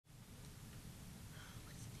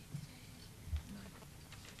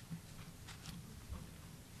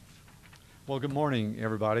Well, good morning,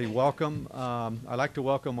 everybody. Welcome. I'd like to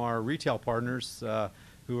welcome our retail partners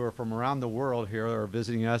who are from around the world here are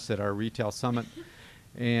visiting us at our retail summit.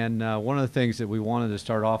 And one of the things that we wanted to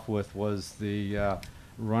start off with was the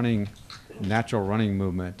natural running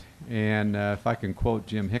movement. And if I can quote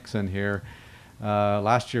Jim Hickson here,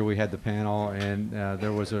 last year we had the panel and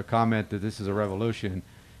there was a comment that this is a revolution.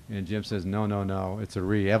 And Jim says, no, no, no, it's a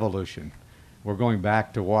re-evolution. We're going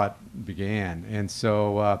back to what began. And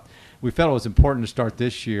so we felt it was important to start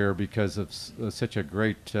this year because of such a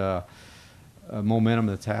great momentum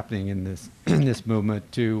that's happening in this in this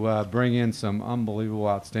movement to bring in some unbelievable,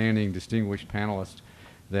 outstanding, distinguished panelists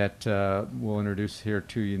that we'll introduce here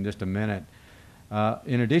to you in just a minute.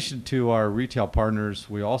 In addition to our retail partners,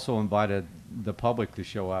 we also invited the public to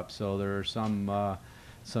show up. So there are some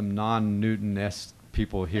non-Newton-esque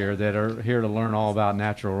people here that are here to learn all about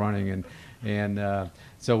natural running, and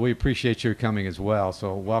so we appreciate your coming as well.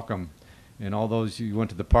 So welcome. And all those you went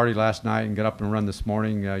to the party last night and got up and run this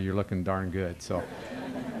morning, you're looking darn good. So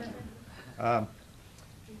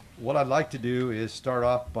what I'd like to do is start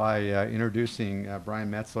off by introducing Brian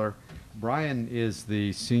Metzler. Brian is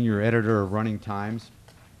the senior editor of Running Times.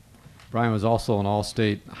 Brian was also an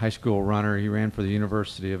all-state high school runner. He ran for the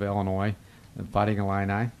University of Illinois, Fighting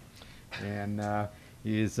Illini. And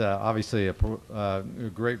he's obviously a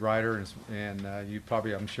great writer, and you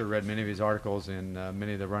probably, I'm sure, read many of his articles in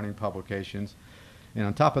many of the running publications. And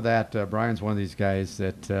on top of that, Brian's one of these guys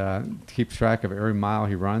that keeps track of every mile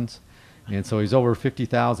he runs. And so he's over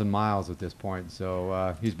 50,000 miles at this point.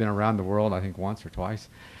 So he's been around the world, I think, once or twice.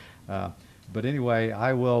 But anyway,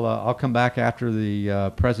 I'll come back after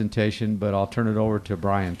the presentation, but I'll turn it over to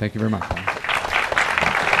Brian. Thank you very much, Brian.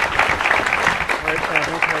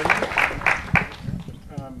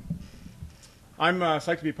 I'm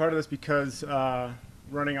psyched to be part of this because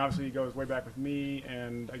running obviously goes way back with me,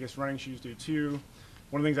 and I guess running shoes do too.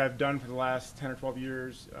 One of the things I've done for the last 10 or 12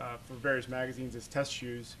 years for various magazines is test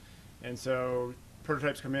shoes. And so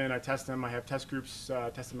prototypes come in, I test them, I have test groups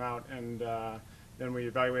test them out, and then we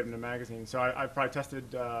evaluate them in a magazine. So I've probably tested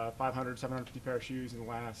 500, 750 pair of shoes in the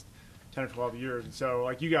last 10 or 12 years. And so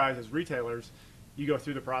like you guys as retailers, you go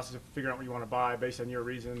through the process of figuring out what you want to buy based on your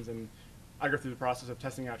reasons, and I go through the process of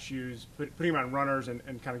testing out shoes, putting them on runners, and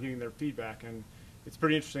kind of getting their feedback. And it's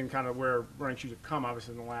pretty interesting kind of where running shoes have come,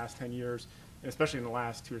 obviously, in the last 10 years, and especially in the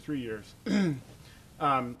last 2 or 3 years. To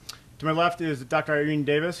my left is Dr. Irene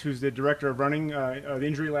Davis, who's the director of running, the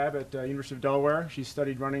injury lab at University of Delaware. She's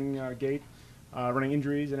studied running gait, running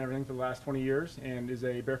injuries and everything for the last 20 years, and is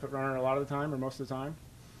a barefoot runner a lot of the time, or most of the time.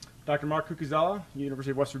 Dr. Mark Cucuzzella, University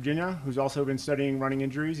of West Virginia, who's also been studying running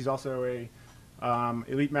injuries. He's also a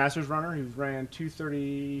elite masters runner. He ran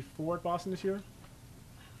 2:34 at Boston this year,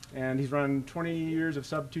 and he's run 20 years of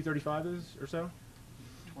sub 2:35 or so.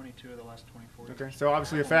 22 of the last 24 years. Okay, so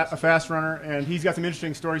obviously a fast runner, and he's got some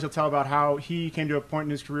interesting stories he'll tell about how he came to a point in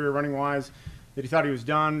his career running-wise that he thought he was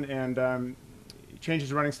done, and he changed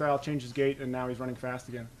his running style, changed his gait, and now he's running fast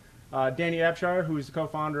again. Danny Abshire, who is the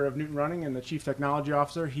co-founder of Newton Running and the chief technology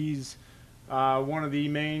officer, he's one of the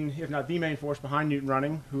main, if not the main force behind Newton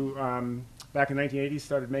Running, who back in the 1980s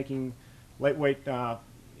started making lightweight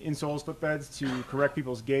insoles footbeds to correct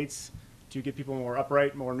people's gaits, to get people more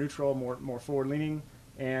upright, more neutral, more forward-leaning,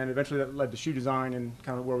 and eventually that led to shoe design and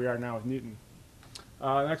kind of where we are now with Newton.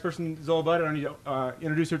 The next person, Zola Budd. I don't need to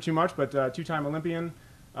introduce her too much, but two-time Olympian,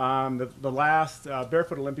 the last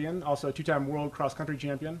barefoot Olympian, also a two-time world cross-country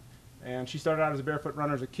champion. And she started out as a barefoot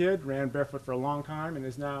runner as a kid, ran barefoot for a long time, and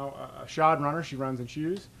is now a shod runner. She runs in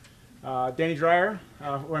shoes. Danny Dreyer,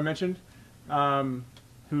 who I mentioned,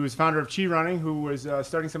 who is founder of Chi Running, who was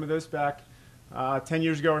starting some of this back 10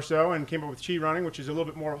 years ago or so, and came up with Chi Running, which is a little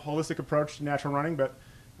bit more holistic approach to natural running, but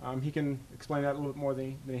he can explain that a little bit more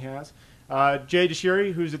than he has. Jay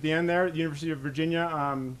Dicharry, who's at the end there at the University of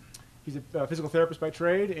Virginia. He's a physical therapist by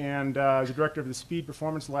trade, and is the director of the Speed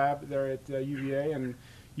Performance Lab there at UVA. And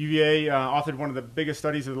UVA authored one of the biggest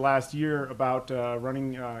studies of the last year about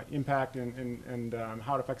running impact and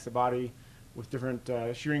how it affects the body with different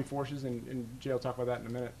shearing forces, and Jay will talk about that in a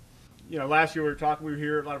minute. You know, last year we were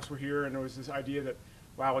here, a lot of us were here, and there was this idea that,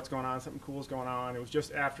 wow, what's going on? Something cool is going on. It was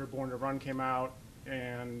just after Born to Run came out,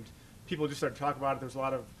 and people just started to talk about it. There was a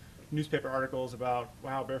lot of newspaper articles about,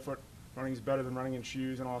 wow, barefoot running is better than running in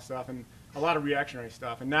shoes and all that stuff, and a lot of reactionary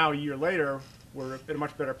stuff. And now, a year later, we're in a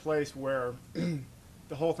much better place where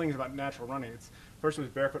the whole thing is about natural running. First it was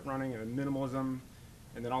barefoot running and minimalism,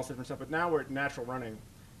 and then all this different stuff. But now we're at natural running.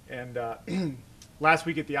 And last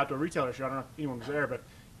week at the Outdoor Retailer Show, I don't know if anyone was there, but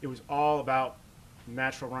it was all about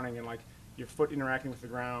natural running and like your foot interacting with the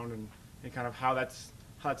ground, and kind of how that's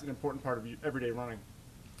an important part of everyday running.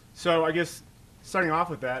 So I guess starting off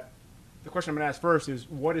with that, the question I'm going to ask first is,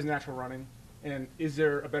 what is natural running, and is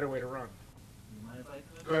there a better way to run? Mind if I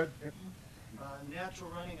could? Go ahead. Yep. Natural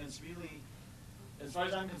running is really, as far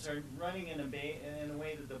as I'm concerned, running in a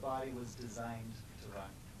way that the body was designed to run.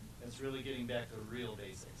 It's really getting back to real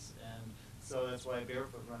basics, and so that's why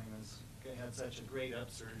barefoot running has had such a great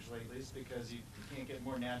upsurge lately, is because you can't get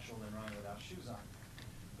more natural than running without shoes on.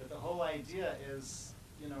 But the whole idea is,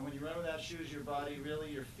 you know, when you run without shoes, your body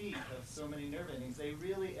really, your feet have so many nerve endings. They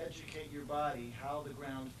really educate your body how the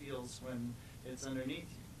ground feels when it's underneath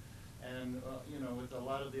you. And, you know, with a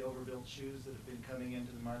lot of the overbuilt shoes that have been coming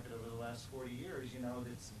into the market over the last 40 years, you know,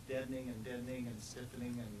 it's deadening and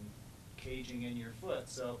stiffening and caging in your foot.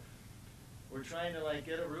 So we're trying to, like,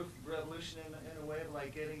 get a revolution in a way of,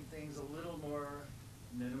 like, getting things a little more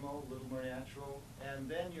minimal, a little more natural, and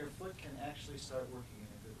then your foot can actually start working in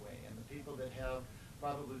a good way. And the people that have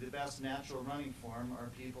probably the best natural running form are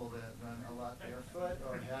people that run a lot barefoot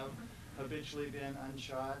or have habitually been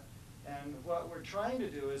unshod. And what we're trying to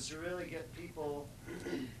do is to really get people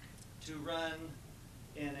to run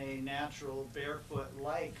in a natural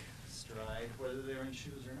barefoot-like stride, whether they're in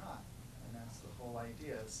shoes or not. And that's the whole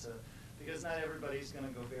idea, is to, because not everybody's going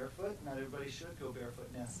to go barefoot, not everybody should go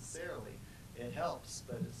barefoot necessarily. It helps,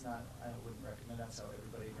 but it's not, I wouldn't recommend that's how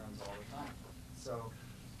everybody runs all the time. So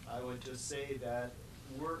I would just say that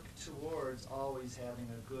work towards always having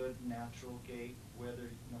a good natural gait, whether,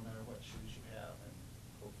 no matter what shoes you have, and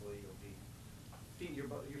hopefully you'll be,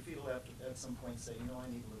 your feet will have to at some point say, you know, I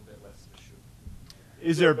need a little bit less of a shoe.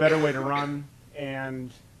 Is there a better way to run,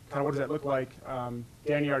 and kind of what does that look like?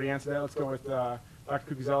 Dan, you already answered that. Let's go with Dr.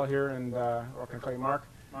 Cucuzzella here, and or can I call you Mark?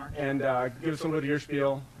 Mark? And give us a little bit of your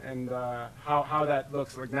spiel and how that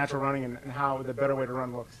looks, like natural running, and how the better way to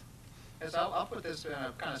run looks. Yes, I'll put this in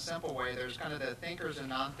a kind of simple way. There's kind of the thinkers and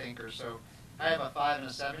non-thinkers. So I have a 5- and a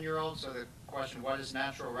 7-year-old, so the question, what is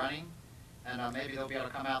natural running? And maybe they'll be able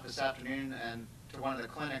to come out this afternoon and to one of the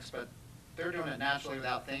clinics, but they're doing it naturally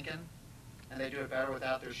without thinking, and they do it better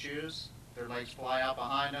without their shoes. Their legs fly out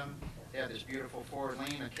behind them. They have this beautiful forward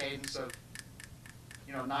lean, a cadence of,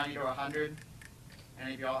 you know, 90 to 100.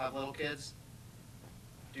 Any of y'all have little kids?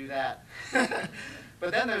 Do that. But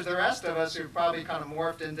then there's the rest of us who've probably kind of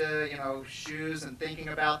morphed into, you know, shoes and thinking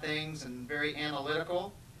about things and very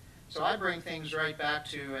analytical. So I bring things right back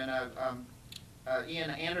to, and Ian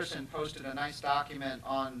Anderson posted a nice document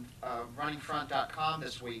on runningfront.com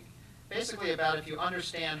this week, basically about if you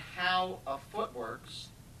understand how a foot works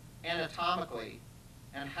anatomically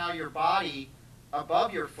and how your body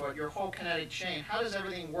above your foot, your whole kinetic chain, how does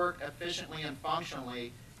everything work efficiently and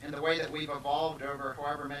functionally in the way that we've evolved over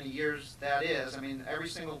however many years that is. I mean, every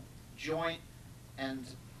single joint and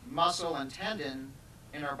muscle and tendon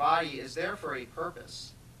in our body is there for a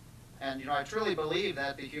purpose. And, you know, I truly believe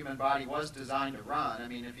that the human body was designed to run. I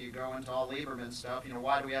mean, if you go into all Lieberman stuff, you know,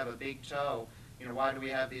 why do we have a big toe? You know, why do we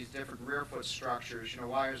have these different rear foot structures? You know,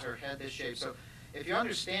 why is our head this shape? So if you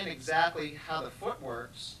understand exactly how the foot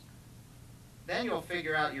works, then you'll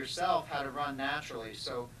figure out yourself how to run naturally.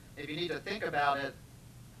 So if you need to think about it,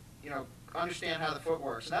 you know, understand how the foot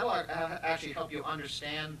works. And that'll actually help you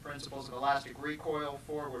understand principles of elastic recoil,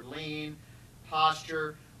 forward lean,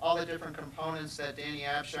 posture, all the different components that Danny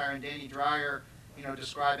Abshire and Danny Dreyer, you know,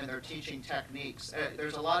 describe in their teaching techniques.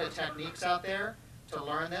 There's a lot of techniques out there to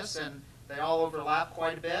learn this, and they all overlap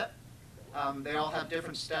quite a bit. They all have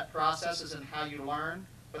different step processes in how you learn,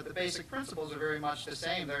 but the basic principles are very much the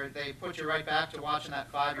same. They put you right back to watching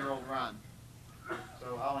that 5-year-old run.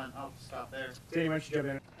 So I'll stop there. Danny, why don't you jump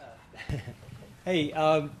in? Hey,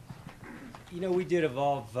 you know, we did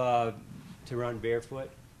evolve to run barefoot,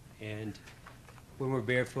 and when we're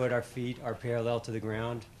barefoot, our feet are parallel to the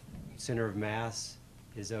ground. Center of mass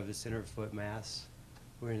is over the center of foot mass.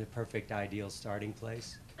 We're in the perfect ideal starting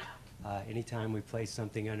place. Anytime we place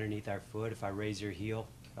something underneath our foot, if I raise your heel,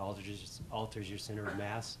 it alters your center of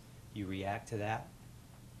mass. You react to that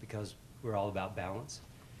because we're all about balance.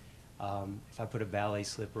 If I put a ballet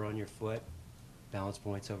slipper on your foot, balance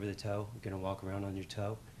points over the toe. You're going to walk around on your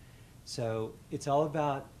toe. So it's all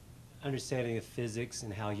about understanding the physics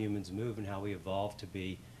and how humans move and how we evolve to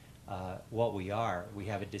be what we are. We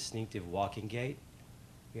have a distinctive walking gait.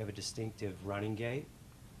 We have a distinctive running gait.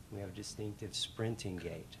 We have a distinctive sprinting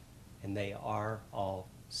gait. And they are all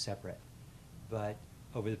separate. But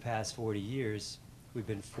over the past 40 years, we've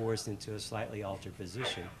been forced into a slightly altered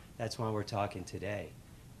position. That's why we're talking today.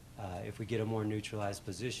 If we get a more neutralized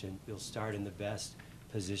position, you'll start in the best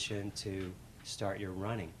position to start your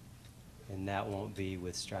running. And that won't be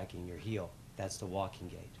with striking your heel. That's the walking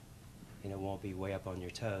gait. And it won't be way up on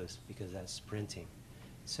your toes because that's sprinting.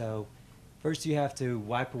 So First, you have to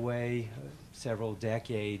wipe away several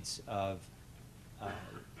decades of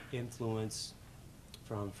influence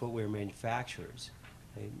from footwear manufacturers.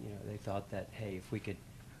 They thought that, hey, if we could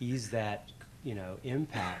ease that,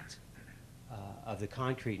 impact of the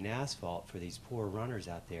concrete and asphalt for these poor runners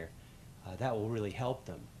out there, that will really help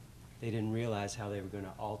them. They didn't realize how they were going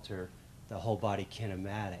to alter the whole body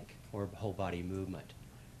kinematic or whole body movement,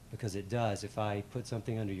 because it does. If I put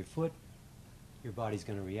something under your foot, your body's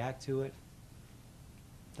going to react to it.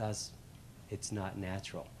 Thus, it's not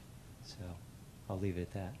natural. So I'll leave it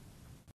at that.